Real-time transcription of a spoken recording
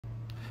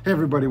Hey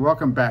everybody,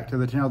 welcome back to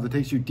the channel that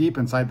takes you deep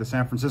inside the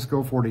San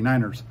Francisco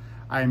 49ers.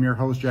 I am your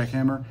host, Jack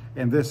Hammer,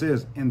 and this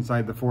is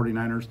Inside the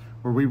 49ers,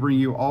 where we bring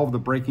you all of the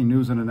breaking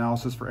news and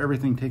analysis for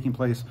everything taking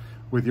place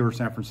with your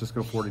San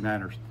Francisco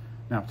 49ers.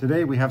 Now,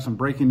 today we have some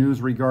breaking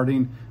news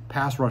regarding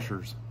pass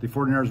rushers. The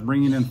 49ers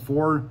bringing in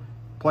 4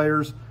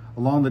 players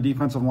along the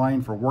defensive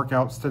line for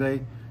workouts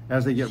today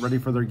as they get ready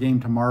for their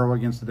game tomorrow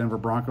against the Denver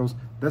Broncos.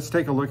 Let's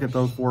take a look at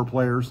those 4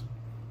 players.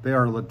 They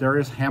are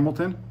Ladarius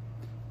Hamilton,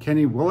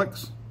 Kenny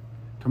Willix,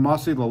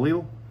 Tomasi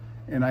Lalil,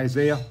 and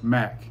Isaiah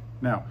Mack.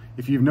 Now,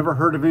 if you've never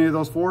heard of any of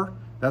those 4,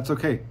 that's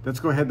okay. Let's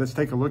go ahead, let's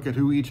take a look at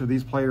who each of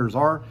these players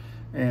are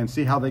and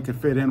see how they could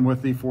fit in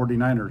with the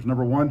 49ers.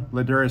 Number 1,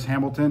 Ladarius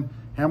Hamilton.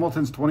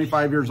 Hamilton's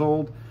 25 years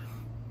old,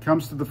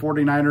 comes to the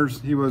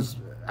 49ers.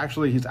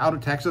 He's out of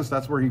Texas.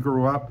 That's where he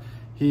grew up.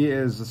 He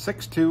is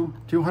 6'2",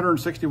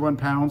 261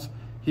 pounds.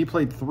 He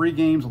played 3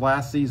 games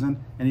last season,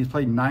 and he's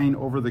played 9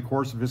 over the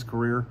course of his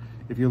career.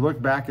 If you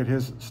look back at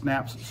his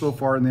snaps so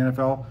far in the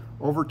NFL,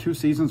 over 2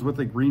 seasons with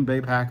the Green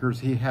Bay Packers,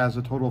 he has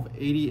a total of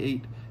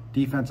 88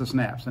 defensive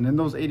snaps. And in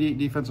those 88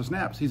 defensive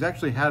snaps, he's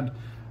actually had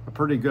a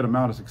pretty good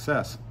amount of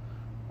success.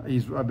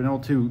 He's been able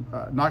to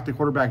knock the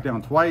quarterback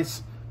down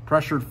twice,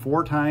 pressured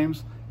 4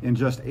 times in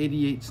just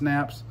 88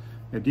 snaps.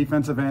 A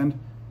defensive end,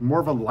 more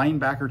of a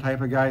linebacker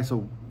type of guy,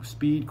 so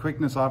speed,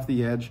 quickness off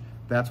the edge.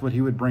 That's what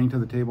he would bring to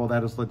the table.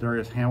 That is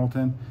Ladarius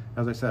Hamilton.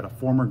 As I said, a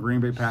former Green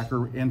Bay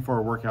Packer, in for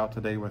a workout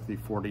today with the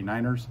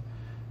 49ers.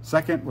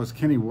 Second was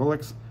Kenny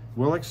Willix.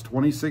 Willix,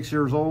 26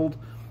 years old,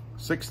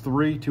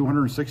 6'3",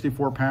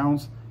 264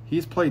 pounds.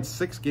 He's played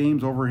 6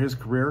 games over his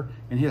career,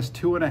 and he has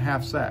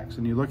 2.5 sacks.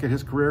 And you look at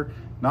his career,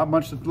 not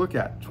much to look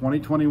at.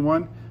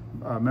 2021,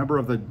 a member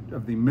of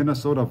the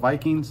Minnesota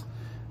Vikings.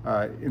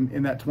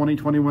 In that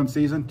 2021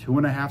 season,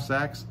 2.5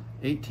 sacks,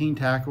 18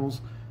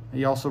 tackles.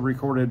 He also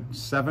recorded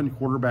 7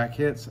 quarterback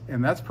hits,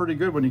 and that's pretty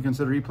good when you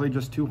consider he played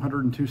just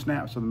 202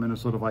 snaps for the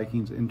Minnesota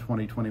Vikings in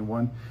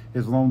 2021,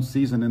 his lone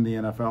season in the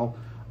NFL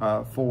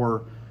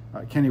for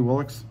Kenny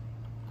Willix.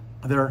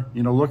 There,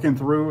 looking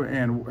through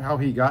and how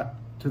he got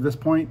to this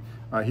point,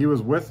 he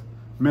was with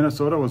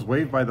Minnesota, was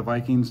waived by the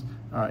Vikings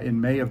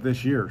in May of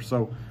this year.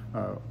 So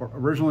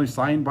originally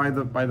signed by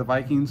the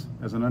Vikings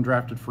as an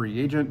undrafted free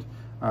agent,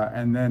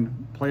 and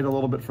then played a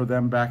little bit for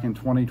them back in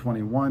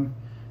 2021.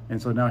 And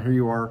so now here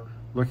you are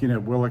looking at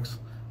Willix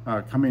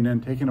coming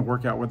in, taking a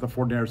workout with the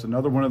 49ers.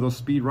 Another one of those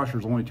speed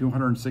rushers, only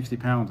 260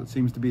 pounds. It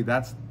seems to be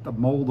that's the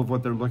mold of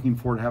what they're looking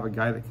for, to have a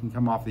guy that can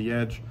come off the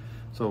edge.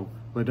 So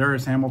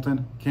Ladarius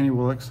Hamilton, Kenny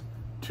Willix,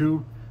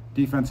 2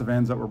 defensive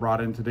ends that were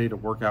brought in today to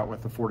work out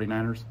with the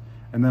 49ers.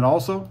 And then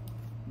also,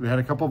 we had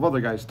a couple of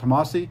other guys.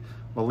 Tomasi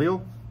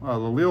Lalil.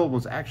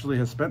 Lalil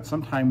has spent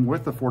some time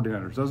with the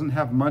 49ers. Doesn't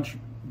have much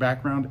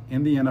background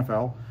in the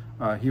NFL.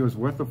 He was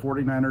with the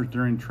 49ers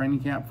during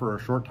training camp for a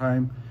short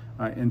time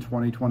in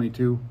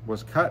 2022,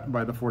 was cut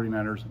by the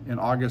 49ers in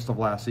August of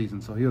last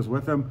season. So he was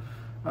with them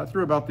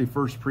through about the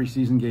first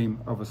preseason game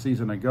of a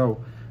season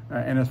ago.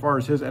 And as far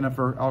as his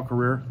NFL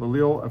career,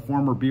 Lalil, a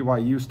former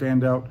BYU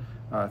standout,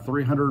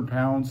 300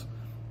 pounds,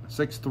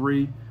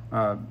 6'3",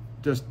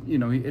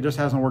 it just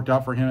hasn't worked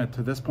out for him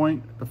to this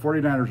point. The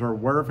 49ers are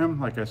aware of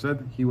him. Like I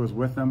said, he was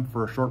with them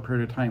for a short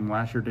period of time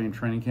last year during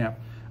training camp,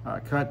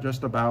 cut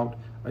just about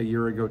a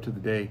year ago to the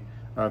day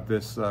of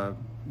this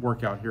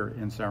workout here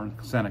in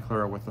Santa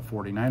Clara with the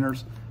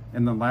 49ers.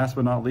 And then last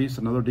but not least,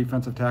 another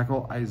defensive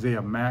tackle,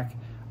 Isaiah Mack.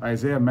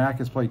 Isaiah Mack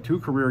has played 2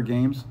 career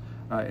games,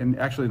 and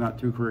actually not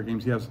 2 career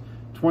games. He has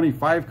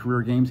 25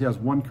 career games. He has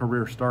 1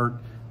 career start.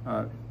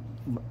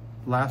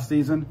 Last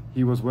season,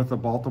 he was with the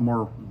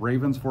Baltimore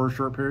Ravens for a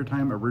short period of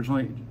time,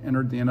 originally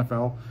entered the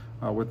NFL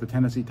with the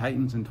Tennessee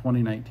Titans in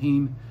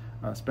 2019,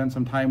 spent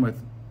some time with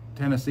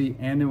Tennessee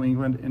and New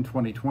England in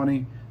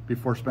 2020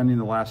 before spending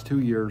the last 2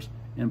 years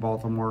in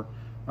Baltimore.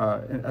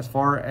 As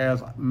far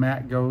as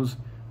Matt goes,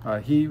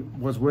 he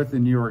was with the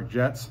New York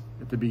Jets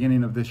at the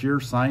beginning of this year,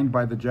 signed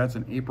by the Jets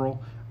in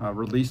April,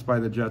 released by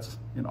the Jets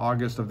in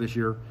August of this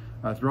year.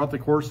 Throughout the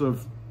course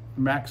of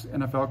Mack's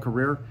NFL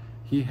career,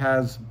 he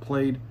has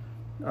played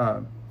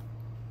a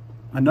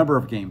number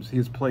of games. He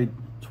has played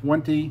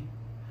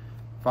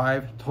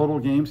 25 total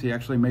games. He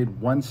actually made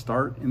 1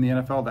 start in the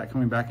NFL, that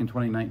coming back in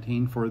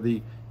 2019 for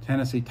the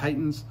Tennessee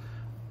Titans.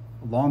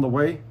 Along the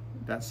way,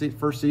 that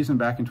first season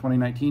back in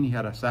 2019, he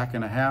had a sack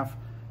and a half.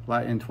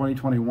 In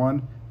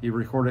 2021, he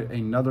recorded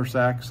another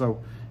sack.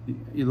 So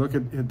you look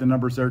at the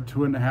numbers there,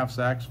 2.5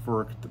 sacks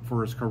for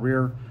his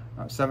career,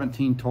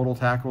 17 total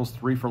tackles,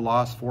 3 for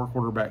loss, 4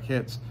 quarterback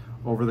hits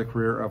over the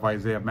career of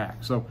Isaiah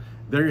Mack. So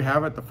there you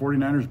have it, the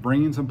 49ers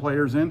bringing some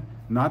players in,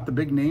 not the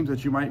big names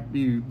that you might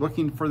be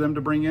looking for them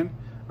to bring in.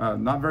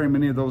 Not very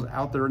many of those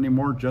out there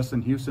anymore.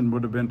 Justin Houston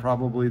would have been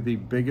probably the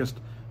biggest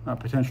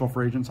potential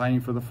free agent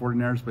signing for the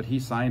 49ers, but he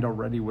signed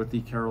already with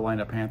the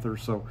Carolina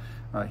Panthers, so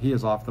he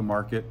is off the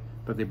market.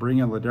 But they bring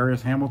in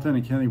Ladarius Hamilton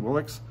and Kenny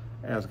Willix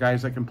as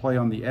guys that can play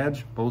on the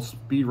edge, both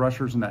speed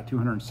rushers in that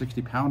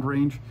 260-pound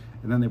range,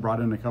 and then they brought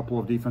in a couple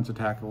of defensive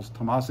tackles,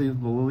 Tomasi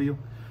Lalil,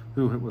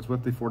 who was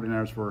with the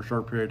 49ers for a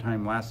short period of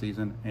time last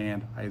season,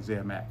 and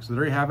Isaiah Mack. So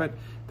there you have it.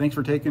 Thanks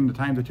for taking the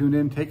time to tune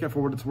in. Take it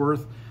for what it's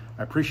worth.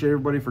 I appreciate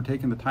everybody for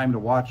taking the time to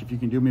watch. If you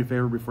can do me a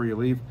favor before you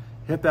leave,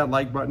 hit that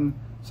like button,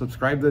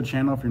 subscribe to the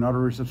channel if you're not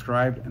already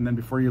subscribed, and then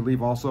before you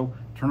leave also,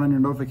 turn on your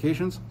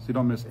notifications so you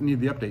don't miss any of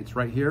the updates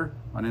right here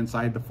on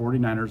Inside the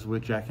 49ers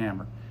with Jack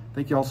Hammer.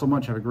 Thank you all so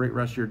much. Have a great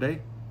rest of your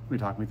day. We'll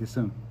be talking with you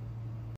soon.